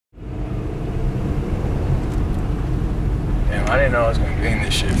I didn't know I was gonna be in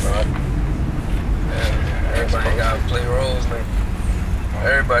this shit, bro. Everybody gotta play roles, man.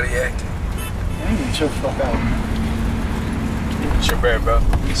 Everybody acting. You need to chill the fuck out. It's your bad, bro.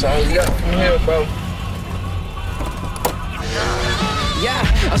 It's all you got from here, bro. Yeah,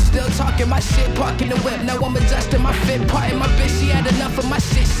 I'm still talking my shit, parking the whip. Now I'm adjusting my fit, parting my bitch. She had enough of my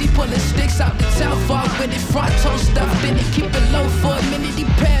shit. She pulling sticks out the town, far with it. Fronto stuffed in it, keep it low for a minute. He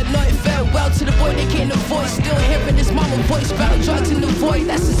paranoid, farewell to the boy they can't avoid. Still hearing his mama voice, found drugs in the void.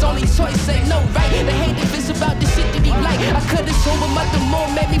 That's his only choice, ain't no right. The hate if it's about the shit that he like. I could've sold him Mother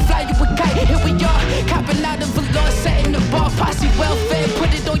Moon, made me fly you a kite. Here we are, copping out of a law, setting the bar. Posse welfare, put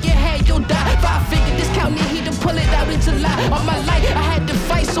it on your head, you'll die. 5-figure discount, need he to pull it out in July. All my life, I had to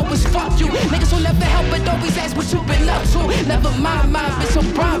fight, so it's fuck you. Niggas will never help, but always ask what you been up to. Never mind, bitch,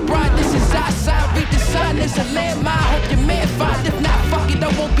 I'm bright. This is our side, read the sign, it's a landmine. Hope your man find, if not, fuck it, I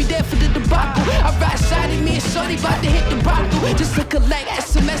won't be there for the debacle. I ride side of me and shorty, about to hit the brothel. Just to collect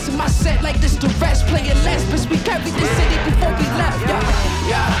SMS in my set, like this the rest. Playing less, bitch, we carried the city before we left.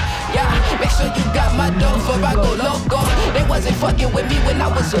 Yeah, make sure you got my dough before I go loco. They wasn't fucking with me when I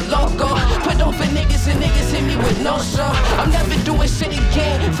was a loco. Put on for niggas and niggas hit me with no show. I'm never doing shit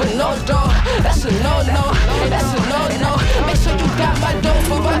again for no dough. That's a no-no, that's a no-no. Make sure you got my